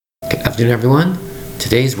Good afternoon, everyone.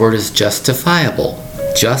 Today's word is justifiable.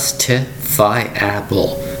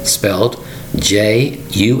 Justifiable, spelled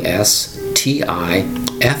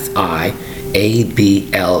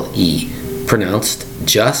Justifiable, pronounced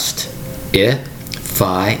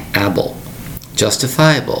just-ifiable.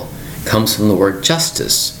 Justifiable comes from the word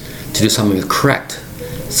justice, to do something correct,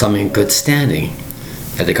 something in good standing,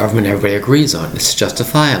 that the government and everybody agrees on. It's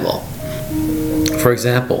justifiable. For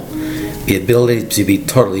example, the ability to be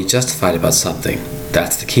totally justified about something.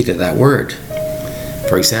 That's the key to that word.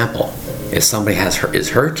 For example, if somebody is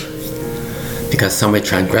hurt because somebody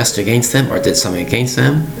transgressed against them or did something against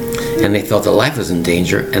them, and they felt their life was in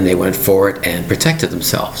danger and they went forward and protected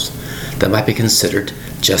themselves, that might be considered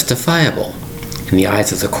justifiable. In the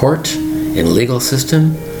eyes of the court, in the legal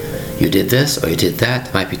system, you did this or you did that,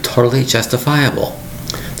 it might be totally justifiable.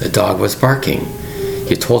 The dog was barking.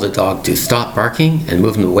 You told the dog to stop barking and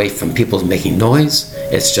move him away from people making noise.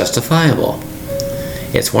 It's justifiable.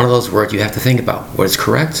 It's one of those words you have to think about. What is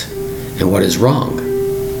correct and what is wrong?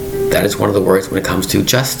 That is one of the words when it comes to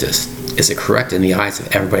justice. Is it correct in the eyes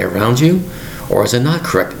of everybody around you, or is it not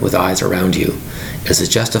correct with eyes around you? Is it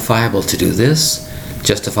justifiable to do this?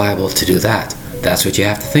 Justifiable to do that? That's what you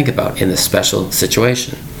have to think about in this special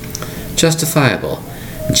situation. Justifiable.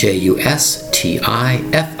 Justifiable.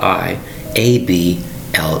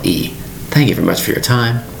 Thank you very much for your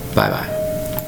time. Bye-bye.